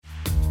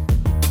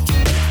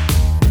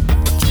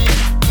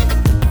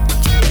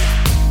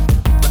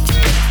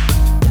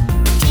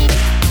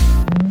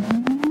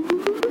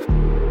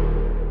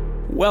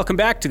Welcome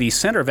back to the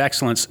Center of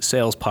Excellence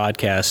Sales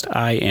Podcast.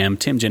 I am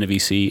Tim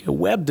Genovese, a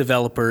web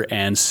developer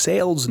and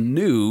sales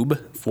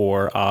noob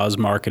for Oz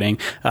Marketing.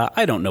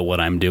 I don't know what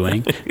I'm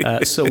doing.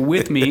 So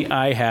with me,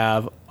 I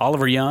have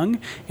Oliver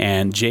Young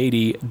and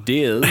JD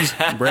Diz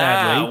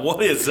Bradley.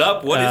 What is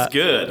up? What is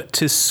good?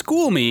 To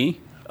school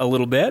me a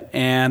little bit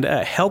and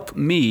help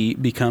me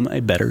become a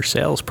better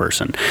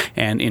salesperson.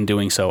 And in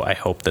doing so, I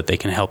hope that they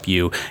can help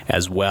you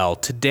as well.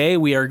 Today,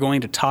 we are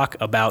going to talk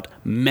about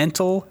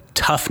mental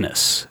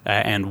toughness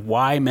and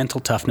why mental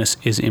toughness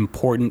is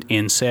important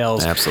in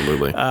sales.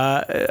 Absolutely.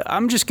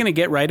 I'm just going to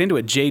get right into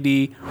it.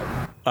 JD,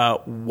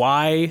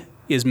 why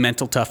is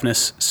mental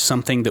toughness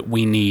something that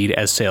we need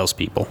as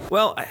salespeople?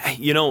 Well,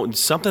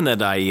 something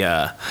that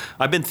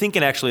I've been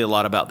thinking actually a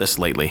lot about this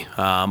lately.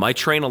 I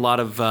train a lot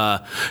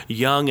of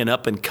young and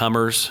up and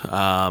comers,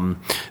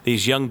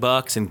 these young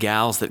bucks and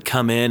gals that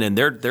come in and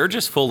they're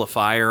just full of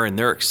fire and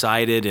they're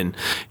excited and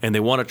they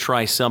want to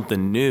try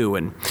something new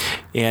and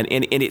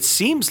it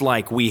seems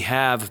like we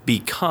have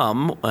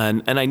become,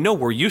 and I know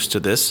we're used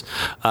to this,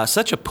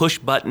 such a push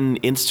button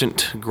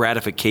instant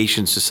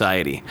gratification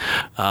society.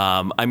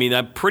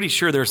 I'm pretty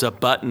sure there's a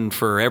button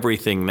for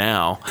everything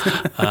now.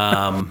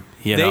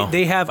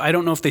 They have, I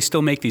don't know if they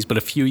still make these, but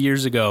a few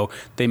years ago,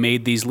 they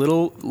made these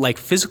little like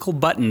physical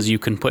buttons you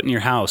can put in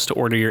your house to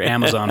order your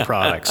Amazon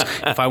products.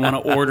 If I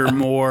want to order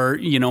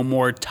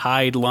more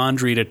Tide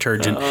laundry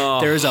detergent,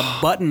 there's a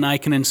button I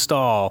can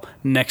install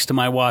next to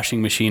my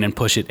washing machine and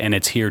push it, and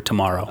it's here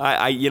tomorrow.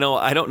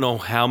 I don't know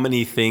how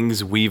many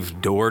things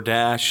we've door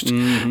dashed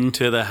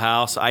to the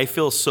house. I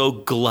feel so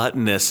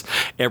gluttonous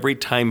every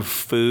time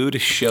food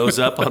shows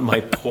up on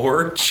my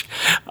porch.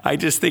 I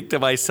just think to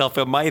myself,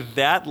 am I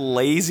that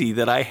lazy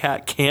that I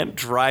can't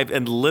drive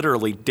and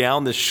literally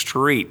down the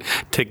street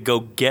to go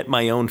get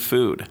my own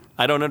food?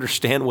 I don't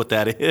understand what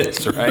that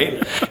is,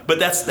 right? But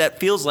that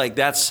feels like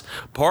that's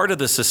part of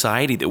the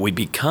society that we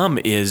become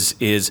is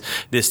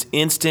this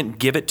instant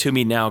give it to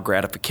me now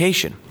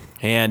gratification.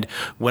 And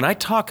when I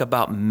talk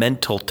about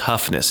mental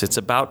toughness, it's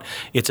about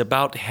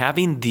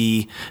having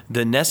the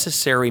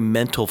necessary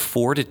mental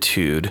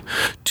fortitude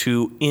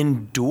to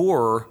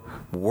endure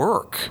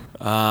work.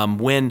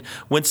 When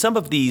some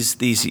of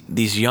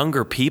these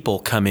younger people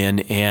come in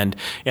and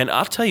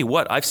I'll tell you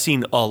what, I've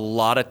seen a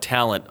lot of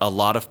talent, a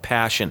lot of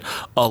passion,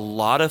 a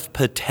lot of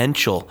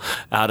potential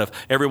out of.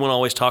 Everyone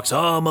always talks,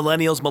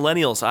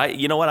 millennials.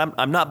 You know what?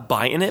 I'm not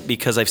buying it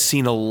because I've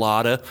seen a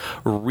lot of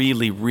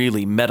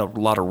met a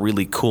lot of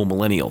really cool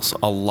millennials,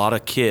 a lot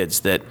of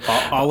kids that.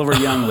 Oliver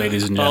Young,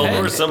 ladies and gentlemen.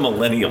 Oliver's a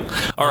millennial.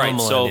 All right,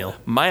 so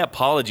my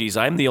apologies.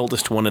 I'm the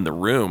oldest one in the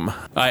room.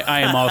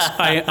 I am also.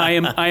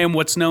 I am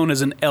what's known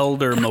as an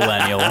elder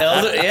millennial.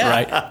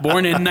 Right?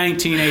 Born in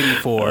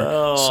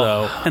 1984.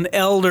 So an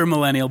elder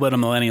millennial, but a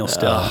millennial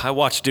still. I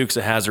watched Dukes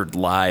of Hazzard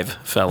live,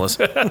 fellas.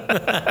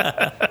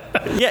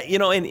 Yeah,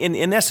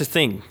 and that's the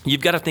thing.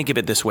 You've got to think of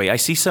it this way. I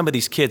see some of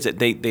these kids that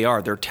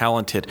they're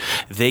talented.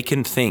 They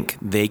can think,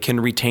 they can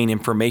retain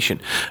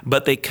information,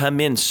 but they come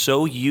in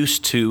so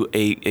used to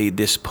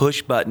this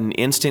push button,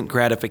 instant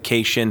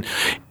gratification.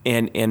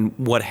 And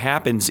what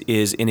happens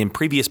is, in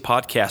previous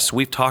podcasts,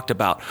 we've talked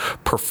about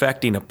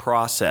perfecting a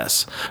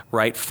process,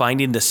 right?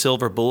 Finding the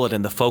silver bullet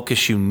and the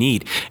focus you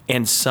need.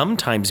 And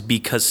sometimes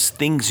because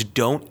things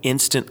don't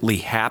instantly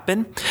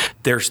happen,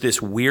 there's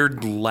this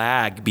weird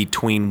lag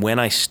between when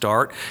I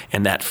start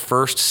and that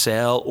first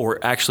sale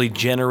or actually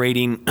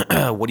generating,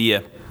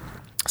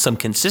 some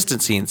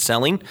consistency in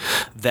selling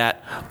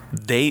that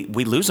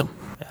we lose them.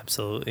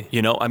 Absolutely.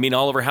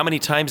 Oliver, how many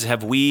times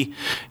have we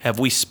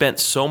spent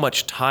so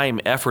much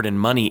time, effort, and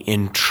money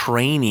in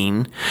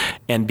training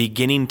and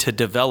beginning to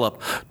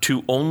develop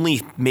to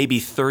only maybe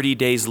 30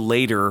 days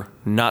later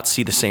not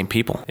see the same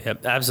people?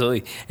 Yep,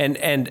 absolutely. And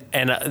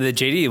the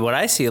JD, what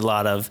I see a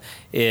lot of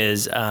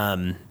is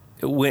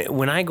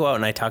when I go out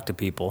and I talk to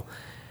people,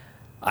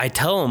 I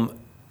tell them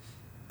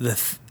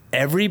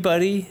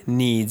everybody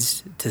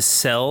needs to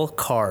sell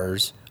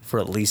cars for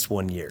at least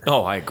 1 year.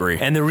 Oh, I agree.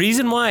 And the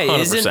reason why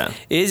 100%.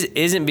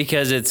 isn't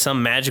because it's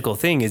some magical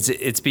thing.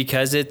 It's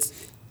because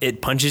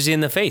it punches you in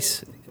the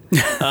face,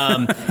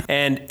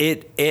 and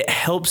it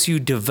helps you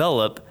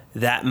develop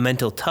that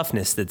mental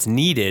toughness that's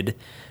needed,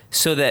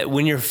 so that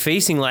when you're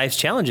facing life's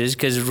challenges,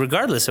 because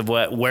regardless of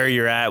where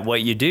you're at,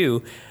 what you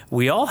do,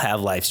 we all have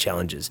life's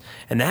challenges,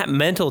 and that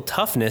mental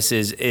toughness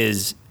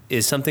is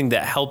something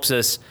that helps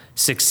us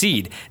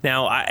succeed.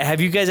 Now,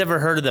 have you guys ever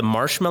heard of the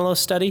marshmallow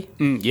study?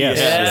 Yes.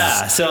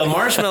 Yeah. So a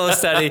marshmallow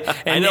study.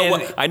 And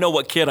I know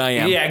what kid I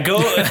am. Yeah, go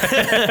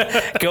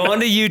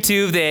onto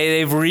YouTube.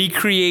 They've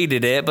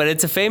recreated it, but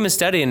it's a famous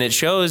study, and it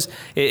shows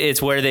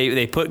it's where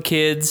they put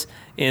kids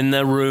in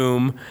the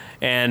room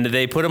and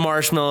they put a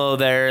marshmallow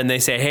there and they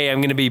say, hey,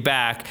 I'm going to be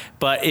back.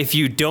 But if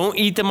you don't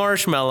eat the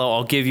marshmallow,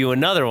 I'll give you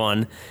another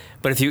one.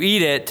 But if you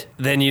eat it,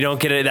 then you don't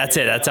get it. That's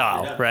it. That's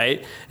all,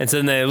 right? And so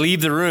then they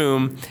leave the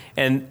room,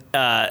 and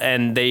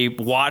they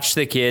watch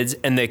the kids,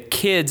 and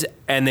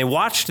they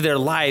watched their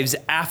lives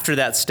after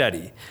that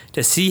study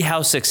to see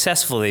how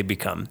successful they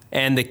become.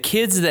 And the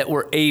kids that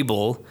were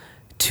able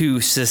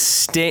to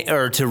sustain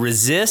or to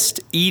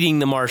resist eating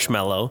the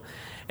marshmallow,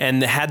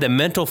 and had the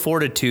mental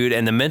fortitude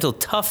and the mental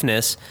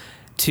toughness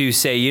to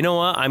say, you know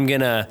what, I'm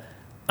gonna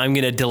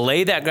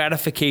delay that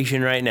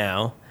gratification right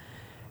now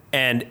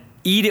and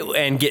eat it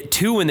and get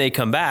 2 when they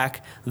come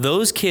back.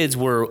 Those kids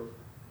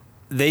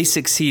they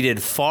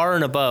succeeded far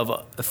and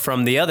above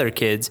from the other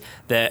kids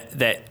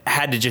that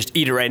had to just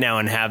eat it right now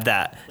and have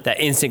that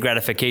instant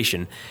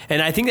gratification.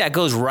 And I think that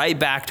goes right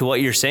back to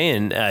what you're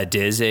saying,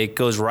 Diz. It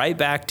goes right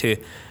back to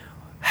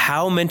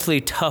how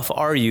mentally tough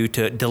are you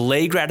to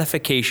delay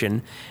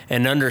gratification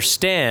and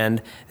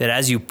understand that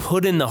as you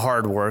put in the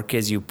hard work,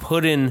 as you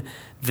put in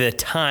the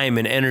time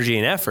and energy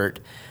and effort,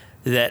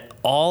 that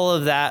all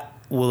of that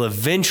will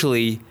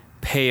eventually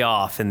pay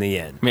off in the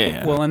end.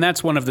 Yeah. Well, and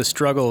that's one of the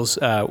struggles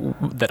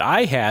that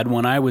I had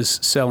when I was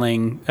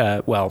selling,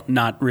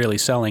 not really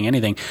selling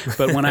anything,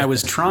 but when I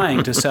was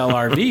trying to sell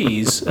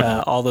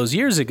RVs all those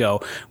years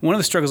ago. One of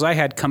the struggles I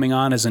had coming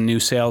on as a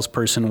new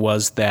salesperson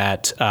was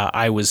that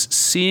I was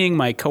seeing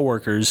my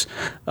coworkers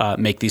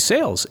make these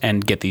sales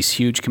and get these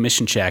huge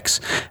commission checks,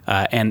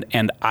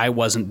 and I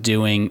wasn't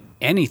doing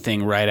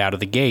anything right out of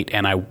the gate,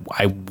 and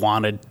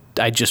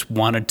I just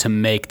wanted to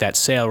make that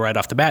sale right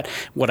off the bat.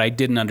 What I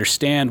didn't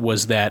understand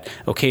was that,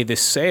 okay,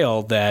 this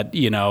sale that,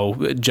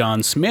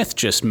 John Smith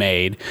just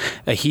made,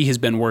 he has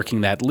been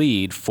working that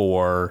lead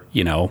for,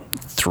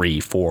 3,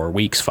 4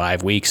 weeks,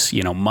 5 weeks,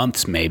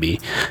 months maybe.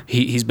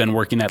 He's been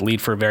working that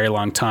lead for a very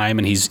long time,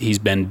 and he's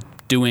been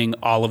doing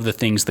all of the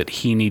things that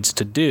he needs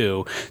to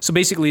do. So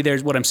basically,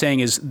 what I'm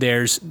saying is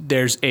there's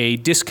a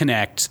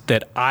disconnect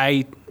that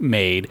I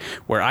made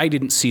where I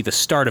didn't see the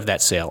start of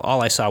that sale.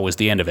 All I saw was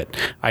the end of it.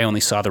 I only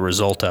saw the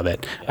result of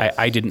it.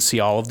 I didn't see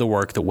all of the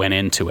work that went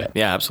into it.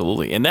 Yeah,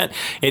 absolutely. And that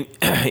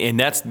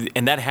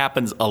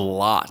happens a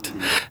lot.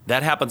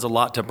 That happens a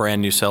lot to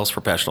brand new sales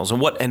professionals.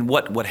 And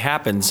what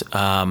happens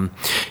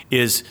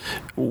is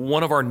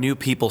one of our new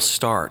people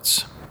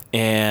starts,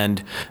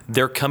 and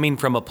they're coming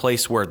from a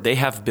place where they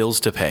have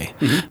bills to pay.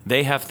 Mm-hmm.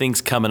 They have things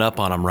coming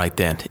up on them right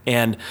then.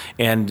 And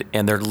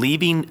they're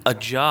leaving a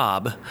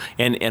job,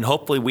 and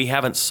hopefully we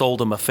haven't sold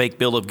them a fake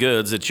bill of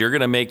goods that you're going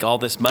to make all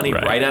this money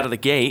right out of the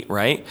gate,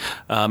 right?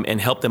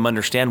 And help them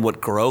understand what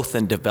growth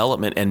and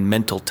development and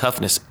mental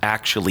toughness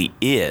actually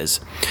is.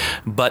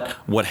 But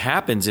what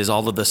happens is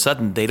all of a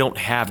sudden they don't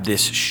have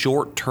this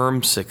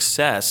short-term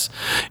success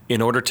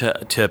in order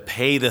to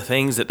pay the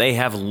things that they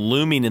have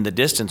looming in the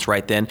distance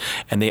right then,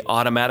 and they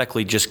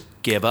automatically just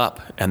give up,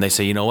 and they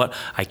say, you know what,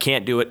 I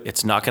can't do it.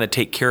 It's not going to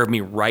take care of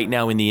me right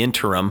now in the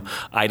interim.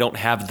 I don't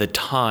have the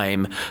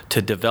time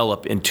to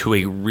develop into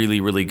a really,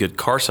 really good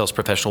car sales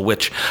professional,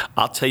 which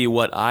I'll tell you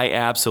what, I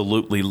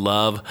absolutely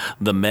love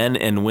the men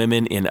and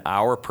women in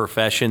our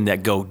profession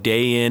that go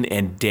day in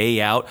and day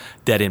out,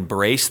 that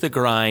embrace the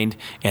grind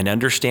and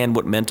understand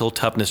what mental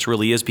toughness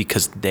really is,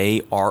 because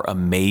they are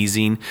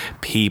amazing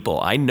people.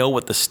 I know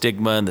what the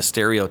stigma and the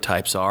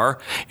stereotypes are,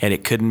 and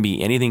it couldn't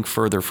be anything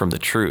further from the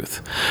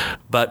truth.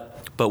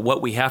 But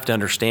what we have to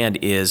understand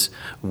is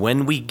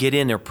when we get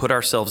in or put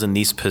ourselves in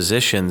these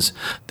positions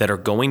that are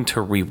going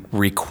to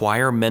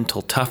require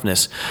mental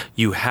toughness,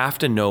 you have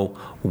to know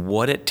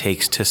what it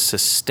takes to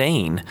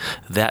sustain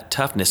that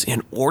toughness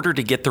in order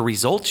to get the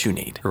results you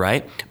need,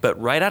 right? But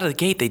right out of the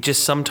gate, they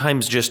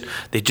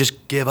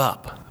just give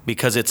up.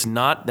 Because it's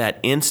not that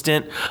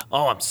instant,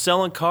 I'm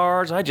selling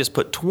cars, I just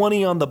put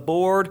 20 on the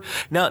board.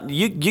 Now,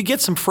 you get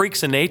some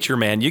freaks in nature,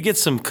 man. You get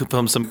some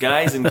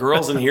guys and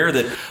girls in here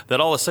that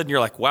all of a sudden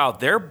you're like, wow,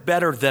 they're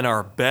better than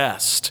our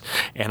best.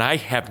 And I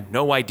have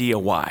no idea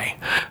why.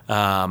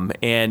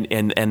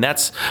 And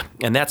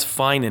that's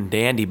fine and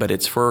dandy, but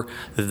it's for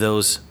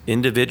those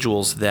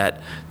individuals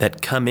that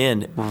come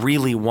in,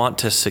 really want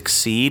to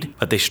succeed,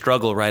 but they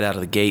struggle right out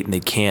of the gate, and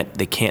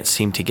they can't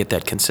seem to get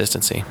that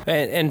consistency.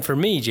 And for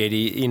me,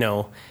 JD,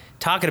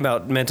 talking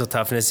about mental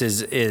toughness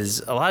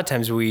is a lot of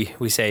times we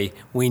say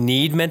we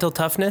need mental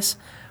toughness,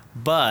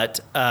 but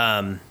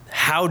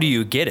how do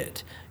you get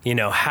it?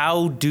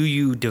 How do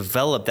you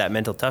develop that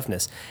mental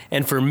toughness?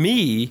 And for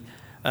me,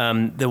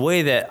 the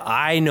way that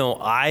I know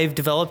I've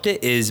developed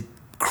it is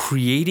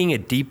creating a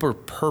deeper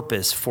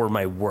purpose for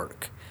my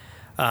work.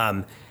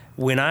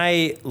 When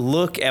I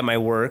look at my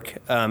work,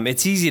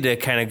 it's easy to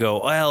kind of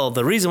go, well,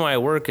 the reason why I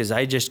work is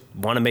I just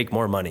want to make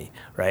more money,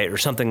 right? Or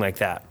something like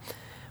that.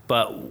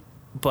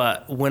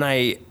 But when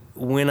I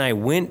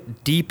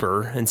went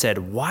deeper and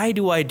said, why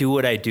do I do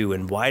what I do,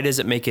 and why does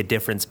it make a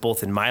difference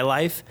both in my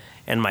life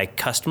and my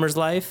customer's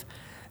life?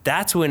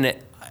 That's when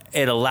it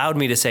allowed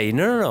me to say,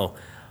 no.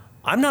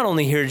 I'm not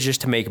only here just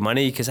to make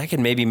money, because I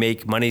can maybe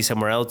make money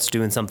somewhere else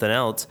doing something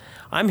else.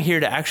 I'm here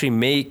to actually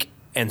make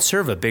and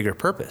serve a bigger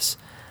purpose.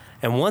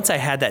 And once I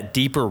had that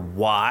deeper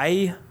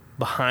why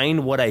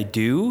behind what I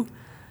do,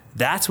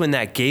 that's when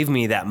that gave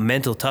me that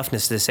mental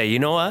toughness to say, you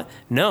know what?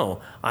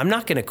 No, I'm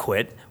not going to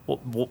quit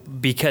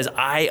because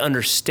I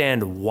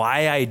understand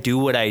why I do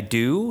what I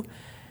do,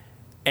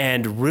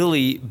 and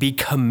really be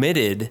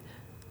committed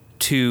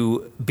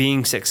to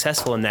being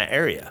successful in that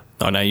area.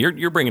 Oh, now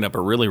you're bringing up a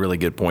really, really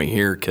good point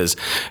here, because,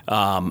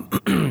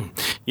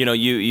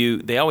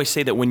 they always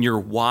say that when your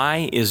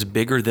why is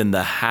bigger than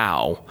the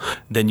how,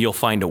 then you'll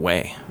find a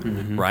way,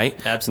 right?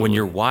 Absolutely. When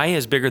your why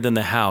is bigger than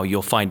the how,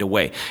 you'll find a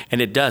way.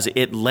 And it does.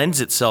 It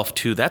lends itself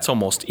to, that's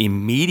almost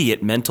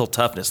immediate mental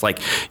toughness. Like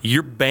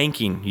you're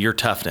banking your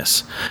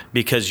toughness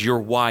because your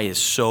why is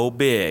so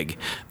big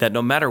that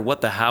no matter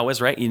what the how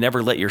is, right, you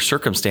never let your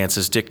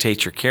circumstances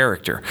dictate your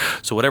character.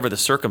 So whatever the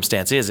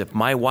circumstance is, if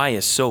my why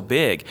is so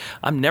big,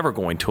 I'm never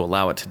going to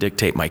allow it to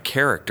dictate my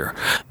character.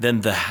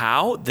 Then the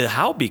how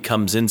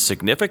becomes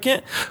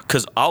insignificant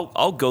because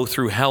I'll go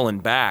through hell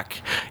and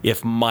back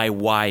if my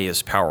why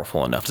is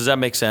powerful enough. Does that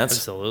make sense?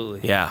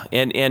 Absolutely. Yeah.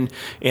 And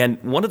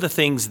one of the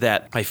things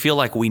that I feel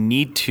like we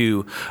need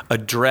to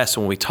address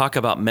when we talk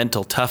about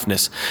mental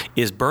toughness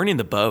is burning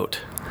the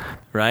boat.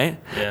 Right?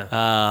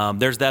 Yeah.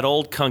 There's that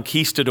old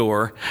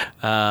conquistador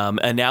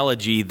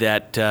analogy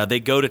that they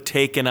go to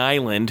take an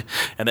island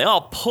and they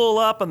all pull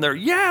up and they're,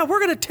 we're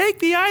going to take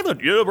the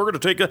island. Yeah, we're going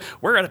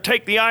to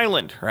take the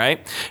island,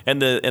 right?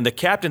 And the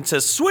captain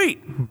says,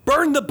 "Sweet,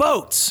 burn the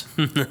boats."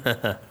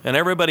 And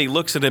everybody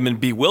looks at him in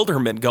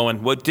bewilderment,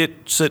 going, "What?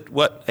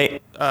 Hey,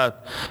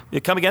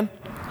 you come again?"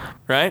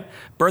 Right?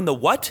 Burn the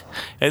what?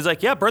 And he's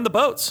like, "Yeah, burn the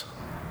boats.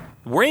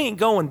 We ain't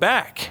going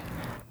back."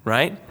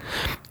 Right?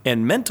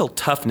 And mental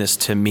toughness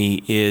to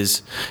me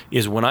is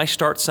when I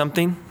start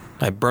something,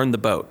 I burn the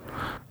boat.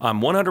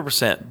 I'm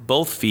 100%,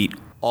 both feet,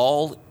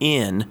 all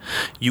in.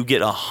 You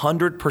get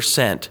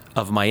 100%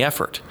 of my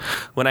effort.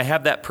 When I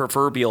have that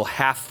proverbial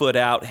half foot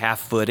out, half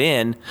foot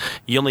in,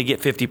 you only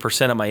get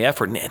 50% of my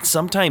effort. And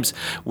sometimes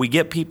we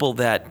get people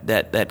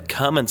that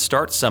come and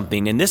start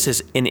something, and this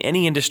is in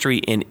any industry,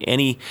 in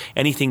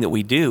anything that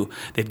we do,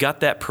 they've got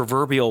that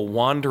proverbial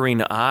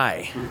wandering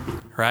eye,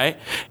 right?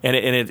 And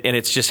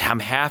it's just, I'm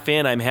half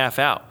in, I'm half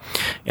out.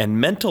 And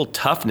mental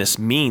toughness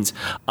means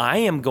I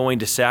am going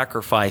to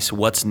sacrifice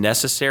what's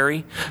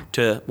necessary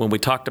to, when we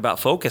talked about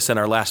focus in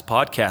our last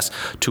podcast,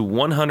 to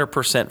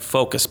 100%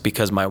 focus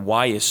because my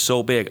why is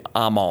so big,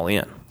 I'm all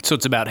in. So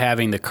it's about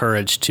having the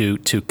courage to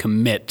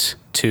commit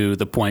to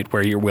the point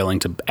where you're willing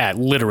to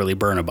literally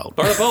burn a boat.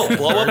 Burn a boat,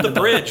 blow up the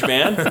bridge,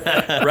 man.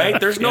 Right?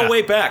 There's no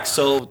way back.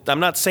 So I'm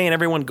not saying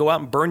everyone go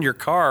out and burn your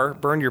car,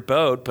 burn your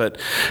boat, but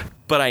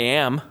I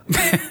am.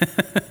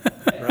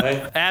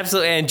 Right?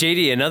 Absolutely. And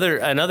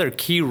JD, another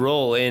key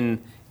role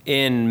in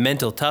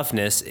mental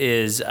toughness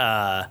is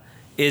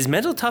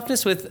mental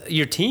toughness with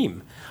your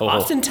team. Oh.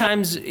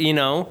 Oftentimes,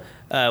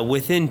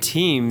 within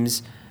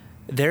teams,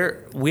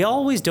 we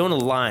always don't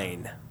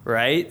align,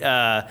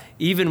 right?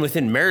 Even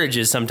within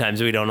marriages,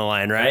 sometimes we don't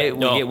align, right?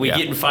 We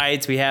get in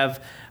fights. We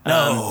have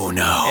no.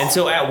 And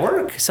so at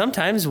work,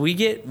 sometimes we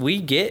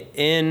get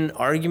in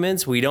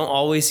arguments. We don't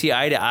always see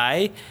eye to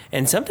eye,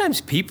 and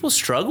sometimes people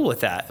struggle with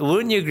that.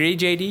 Wouldn't you agree,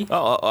 JD?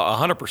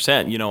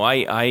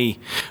 100%.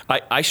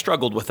 I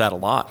struggled with that a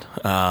lot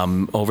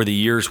over the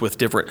years with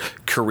different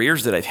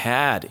careers that I've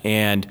had,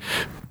 and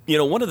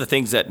one of the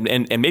things that,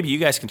 and maybe you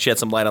guys can shed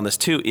some light on this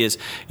too, is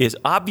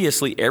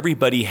obviously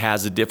everybody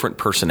has a different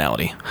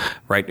personality,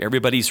 right?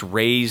 Everybody's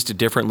raised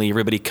differently.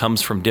 Everybody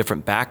comes from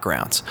different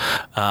backgrounds.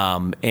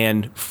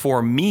 And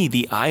for me,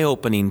 the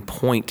eye-opening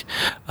point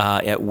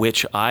at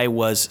which I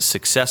was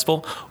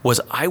successful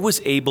was I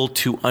was able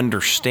to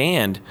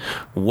understand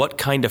what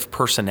kind of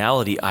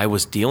personality I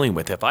was dealing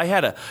with. If I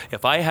had a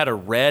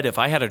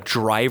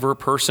driver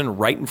person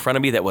right in front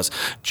of me that was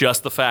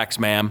just the facts,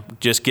 ma'am,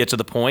 just get to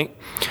the point,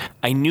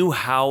 I knew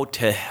how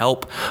to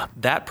help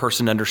that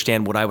person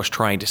understand what I was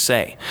trying to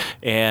say.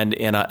 And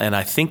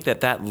I think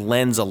that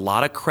lends a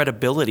lot of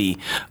credibility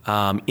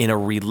in a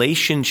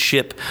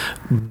relationship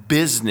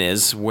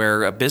business,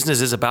 where a business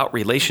is about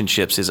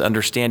relationships, is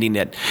understanding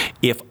that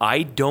if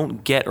I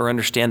don't get or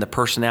understand the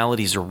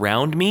personalities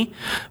around me,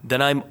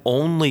 then I'm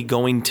only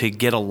going to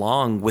get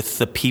along with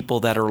the people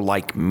that are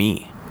like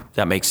me.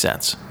 That makes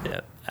sense.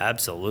 Yeah.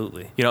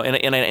 Absolutely.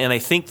 And I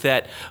think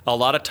that a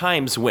lot of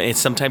times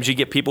sometimes you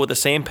get people with the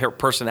same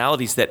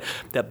personalities that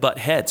butt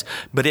heads,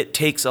 but it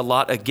takes a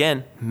lot,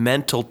 again,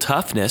 mental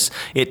toughness.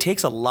 It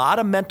takes a lot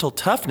of mental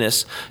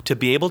toughness to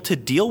be able to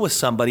deal with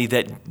somebody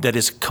that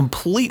is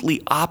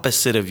completely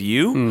opposite of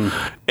you,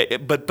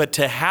 but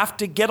to have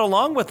to get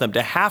along with them,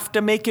 to have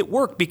to make it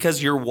work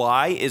because your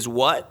why is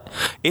what?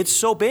 It's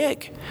so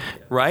big,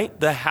 right?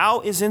 The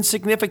how is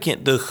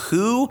insignificant. The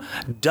who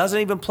doesn't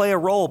even play a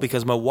role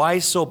because my why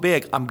is so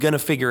big. I'm going to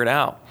figure it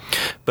out.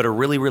 But a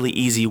really, really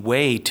easy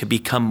way to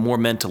become more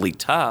mentally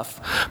tough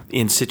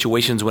in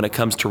situations when it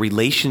comes to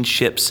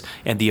relationships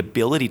and the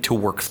ability to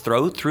work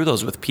through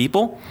those with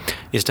people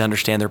is to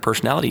understand their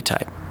personality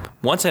type.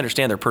 Once I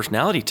understand their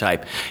personality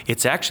type,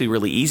 it's actually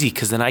really easy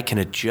because then I can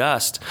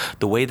adjust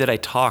the way that I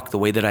talk, the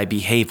way that I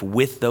behave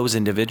with those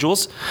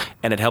individuals,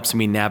 and it helps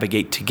me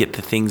navigate to get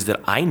the things that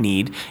I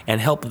need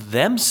and help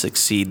them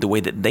succeed the way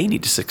that they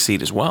need to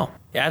succeed as well.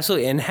 Yeah,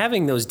 absolutely. And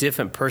having those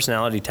different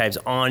personality types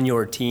on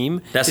your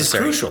team is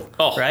crucial,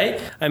 right?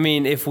 I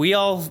mean, if we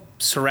all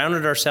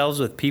surrounded ourselves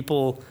with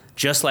people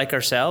just like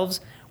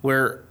ourselves,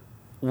 where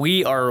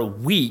we are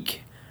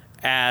weak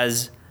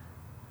as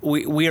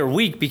we are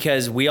weak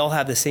because we all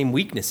have the same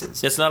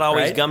weaknesses. It's not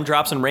always right?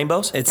 gumdrops and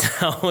rainbows?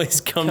 It's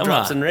always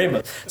gumdrops and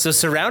rainbows. So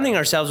surrounding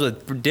ourselves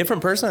with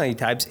different personality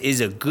types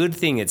is a good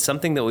thing. It's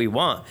something that we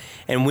want.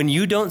 And when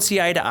you don't see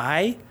eye to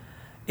eye,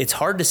 it's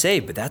hard to say,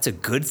 but that's a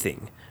good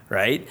thing,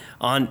 right?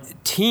 On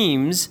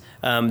teams,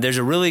 there's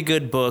a really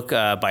good book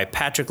by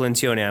Patrick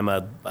Lencioni. I'm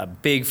a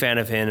big fan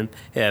of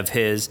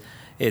his.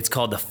 It's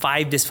called The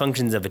 5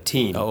 Dysfunctions of a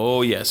Team.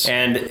 Oh, yes.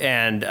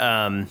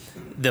 And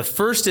the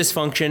first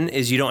dysfunction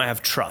is you don't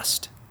have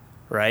trust,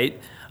 right?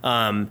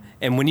 And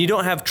when you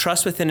don't have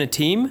trust within a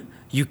team,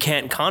 you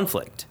can't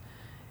conflict.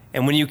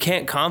 And when you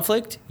can't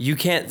conflict, you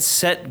can't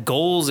set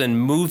goals and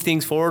move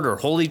things forward or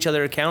hold each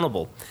other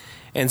accountable.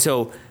 And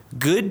so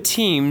good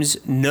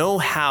teams know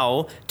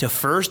how to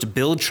first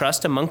build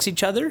trust amongst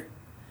each other,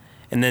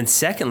 and then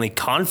secondly,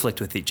 conflict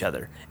with each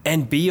other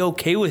and be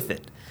okay with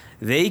it.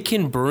 They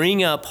can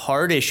bring up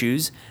hard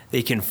issues.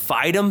 They can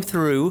fight them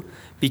through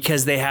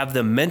because they have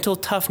the mental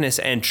toughness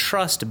and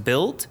trust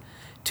built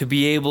to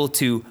be able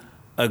to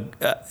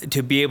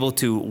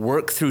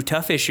work through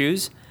tough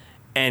issues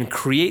and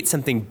create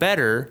something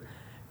better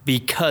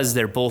because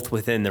they're both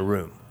within the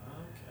room.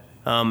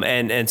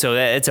 And so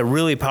it's a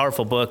really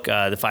powerful book,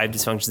 The 5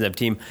 Dysfunctions of a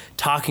Team,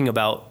 talking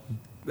about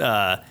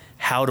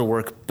how to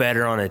work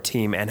better on a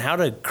team and how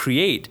to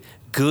create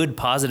good,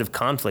 positive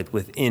conflict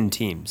within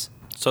teams.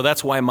 So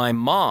that's why my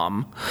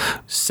mom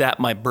sat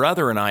my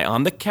brother and I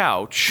on the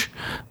couch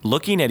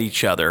looking at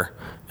each other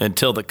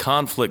until the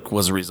conflict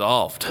was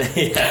resolved.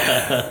 She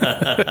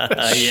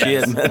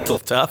had mental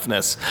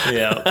toughness.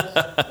 Yeah,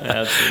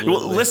 absolutely.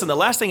 Well, listen, the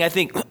last thing I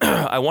think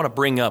I want to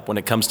bring up when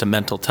it comes to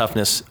mental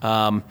toughness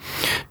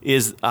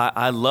is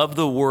I love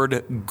the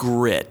word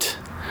grit.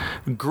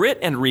 Grit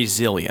and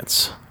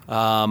resilience.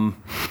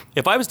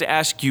 If I was to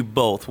ask you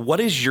both, what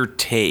is your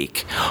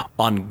take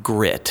on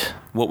grit?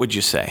 What would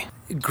you say?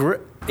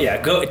 Grit.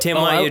 Yeah, go, Tim.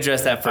 Why don't you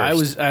address that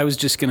first? I was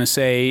just going to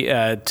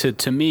say,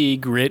 to me,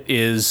 grit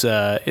is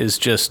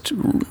just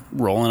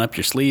rolling up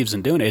your sleeves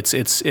and doing it.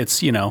 It's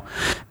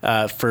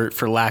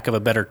for lack of a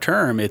better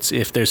term, it's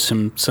if there's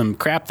some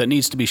crap that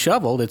needs to be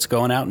shoveled, it's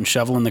going out and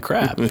shoveling the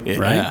crap, yeah,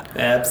 right?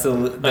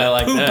 Absolutely. The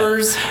like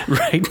poopers,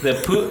 right?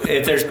 The poop.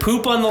 If there's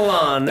poop on the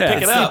lawn,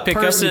 pick it up. Pick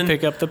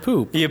up the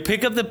poop. You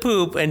pick up the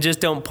poop and just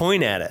don't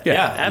point at it.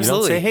 Yeah,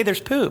 absolutely. You don't say, "Hey, there's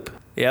poop."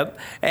 Yep.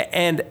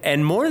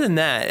 And more than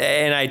that,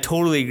 and I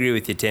totally agree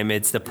with you, Tim,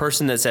 it's the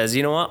person that says,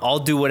 you know what, I'll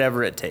do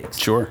whatever it takes.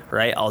 Sure.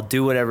 Right? I'll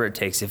do whatever it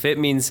takes. If it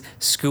means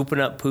scooping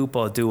up poop,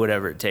 I'll do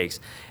whatever it takes.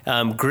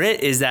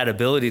 Grit is that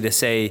ability to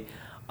say,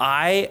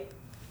 I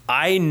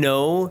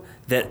know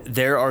that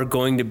there are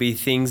going to be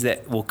things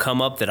that will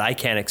come up that I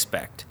can't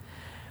expect.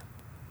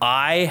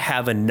 I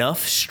have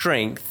enough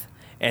strength,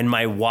 and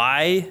my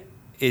why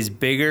is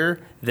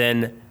bigger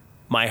than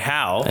my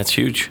how. That's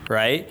huge.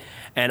 Right?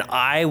 And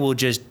I will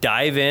just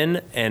dive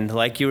in and,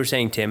 like you were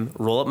saying, Tim,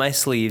 roll up my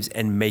sleeves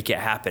and make it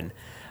happen.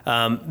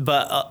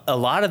 But a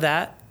lot of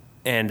that,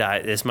 and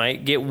this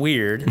might get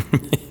weird,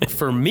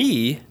 for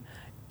me,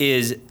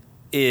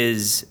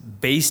 is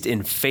based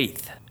in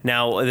faith.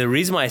 Now, the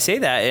reason why I say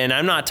that, and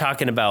I'm not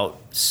talking about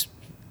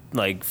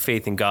like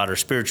faith in God or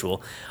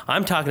spiritual,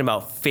 I'm talking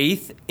about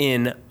faith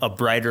in a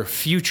brighter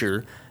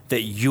future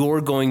that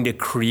you're going to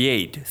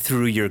create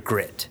through your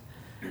grit.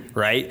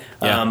 Right?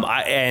 Yeah.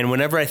 And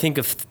whenever I think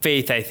of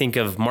faith, I think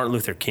of Martin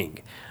Luther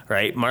King,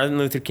 right? Martin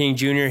Luther King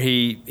Jr.,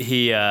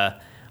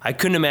 I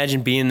couldn't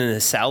imagine being in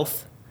the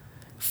South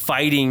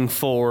fighting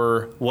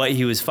for what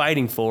he was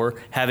fighting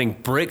for, having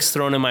bricks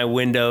thrown in my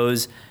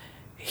windows.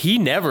 He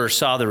never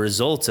saw the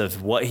results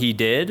of what he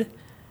did,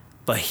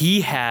 but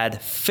he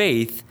had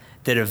faith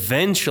that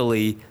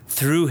eventually,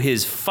 through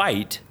his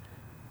fight,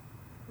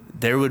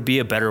 there would be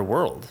a better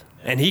world.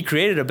 And he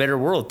created a better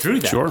world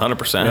through that. Sure,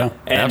 100%. Yeah.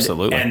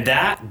 Absolutely. And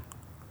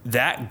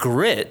that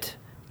grit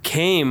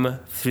came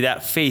through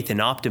that faith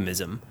and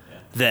optimism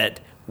that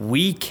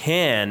we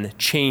can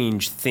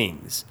change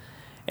things.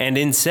 And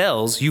in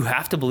sales, you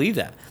have to believe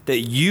that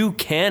you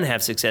can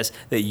have success,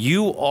 that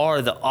you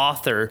are the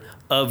author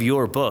of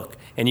your book.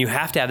 And you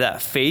have to have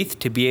that faith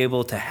to be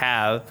able to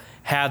have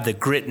the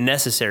grit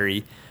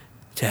necessary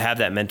to have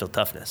that mental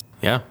toughness.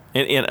 Yeah.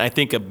 And I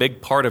think a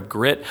big part of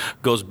grit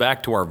goes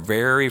back to our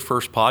very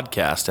first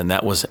podcast, and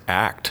that was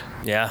act.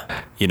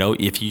 Yeah. You know,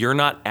 if you're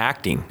not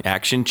acting,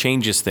 action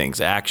changes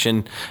things.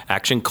 Action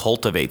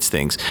cultivates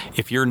things.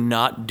 If you're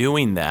not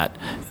doing that,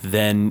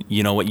 then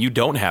you know what, you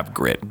don't have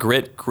grit.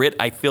 Grit,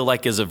 I feel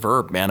like is a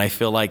verb, man. I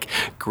feel like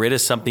grit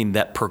is something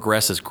that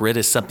progresses. Grit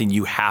is something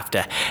you have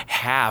to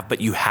have, but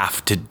you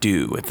have to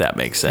do, if that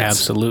makes sense.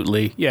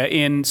 Absolutely. Yeah.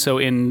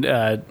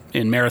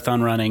 In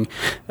marathon running,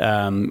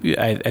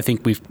 I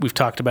think we've we've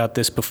talked about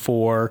this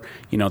before.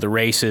 The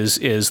race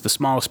is the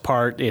smallest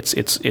part.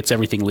 It's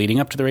everything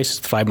leading up to the race. It's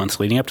the 5 months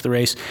leading up to the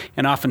race.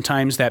 And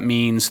oftentimes that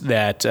means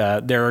that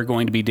there are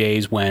going to be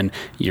days when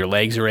your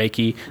legs are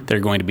achy. There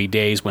are going to be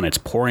days when it's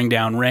pouring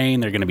down rain.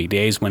 There are going to be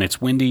days when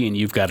it's windy and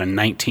you've got a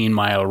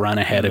 19-mile run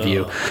ahead of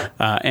you.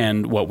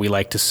 And what we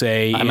like to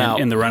say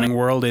in the running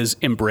world is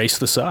embrace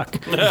the suck.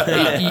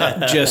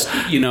 Just,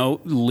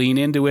 lean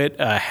into it,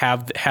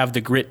 have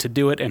the grit to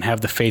do it, and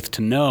have the faith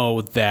to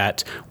know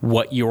that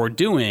what you're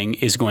doing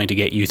is going to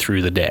get you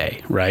through the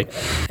day, right?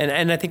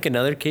 And I think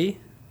another key,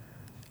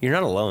 you're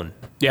not alone.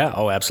 Yeah,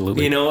 oh,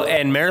 absolutely.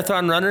 And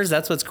marathon runners,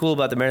 that's what's cool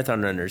about the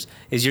marathon runners,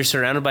 is you're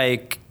surrounded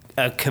by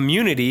a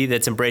community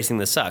that's embracing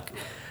the suck.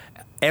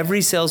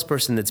 Every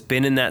salesperson that's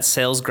been in that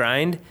sales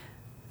grind,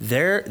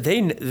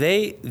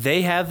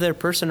 they have their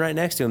person right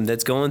next to them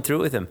that's going through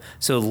it with them.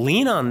 So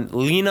lean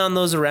on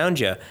those around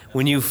you.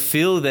 When you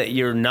feel that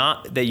you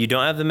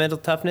don't have the mental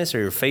toughness or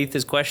your faith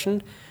is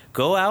questioned,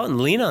 go out and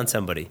lean on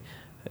somebody.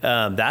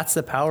 That's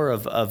the power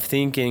of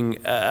thinking,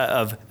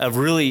 of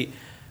really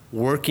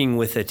working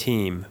with a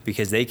team,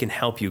 because they can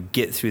help you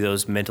get through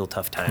those mental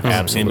tough times.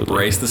 Absolutely.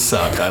 Embrace the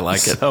suck. I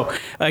like it. So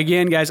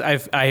again, guys,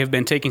 I have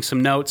been taking some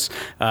notes.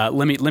 Let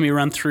me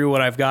run through what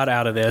I've got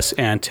out of this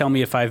and tell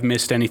me if I've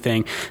missed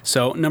anything.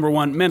 So number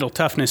one, mental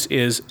toughness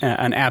is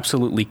an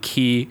absolutely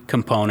key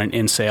component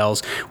in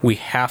sales. We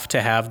have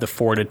to have the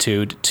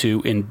fortitude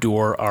to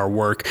endure our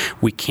work.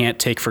 We can't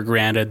take for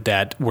granted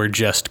that we're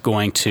just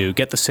going to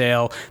get the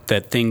sale,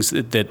 that things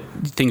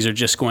are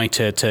just going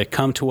to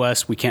come to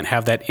us. We can't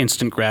have that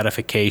instant gratification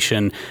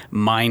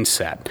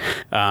mindset.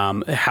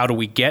 How do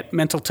we get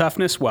mental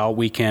toughness? Well,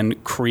 we can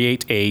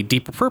create a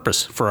deeper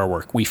purpose for our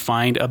work. We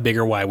find a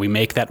bigger why. We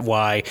make that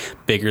why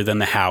bigger than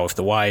the how. If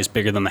the why is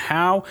bigger than the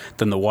how,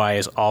 then the why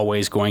is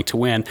always going to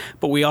win.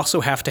 But we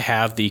also have to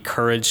have the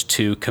courage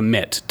to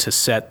commit, to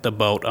set the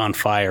boat on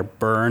fire,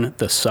 burn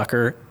the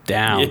sucker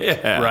down,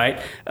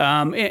 right?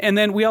 And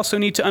then we also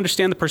need to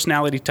understand the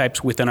personality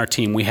types within our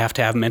team. We have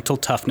to have mental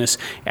toughness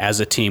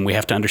as a team. We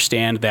have to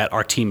understand that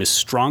our team is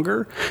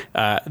stronger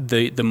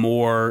the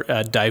more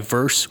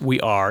diverse we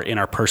are in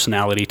our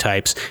personality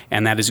types,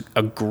 and that is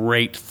a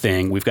great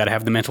thing. We've got to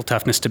have the mental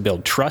toughness to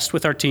build trust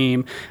with our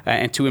team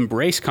and to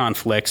embrace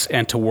conflicts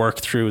and to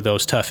work through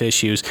those tough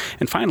issues.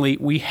 And finally,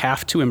 we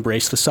have to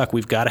embrace the suck.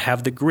 We've got to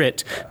have the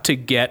grit to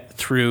get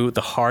through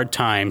the hard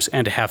times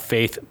and to have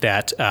faith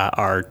that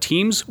our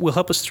teams will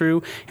help us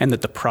through and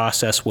that the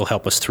process will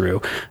help us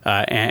through.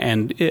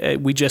 And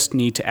we just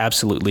need to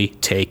absolutely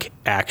take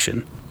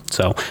action.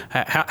 So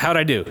how'd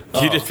I do?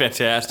 You did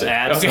fantastic.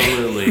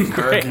 Absolutely.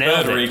 Okay.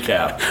 Good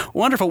recap.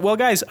 Wonderful. Well,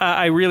 guys,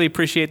 I really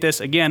appreciate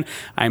this. Again,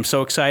 I'm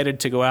so excited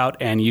to go out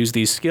and use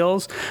these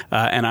skills.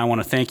 And I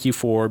want to thank you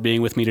for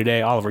being with me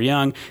today, Oliver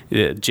Young,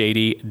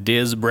 JD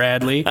Diz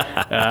Bradley.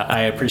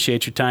 I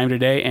appreciate your time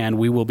today, and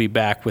we will be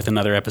back with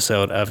another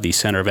episode of the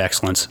Center of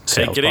Excellence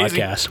Sales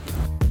Podcast.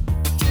 Easy.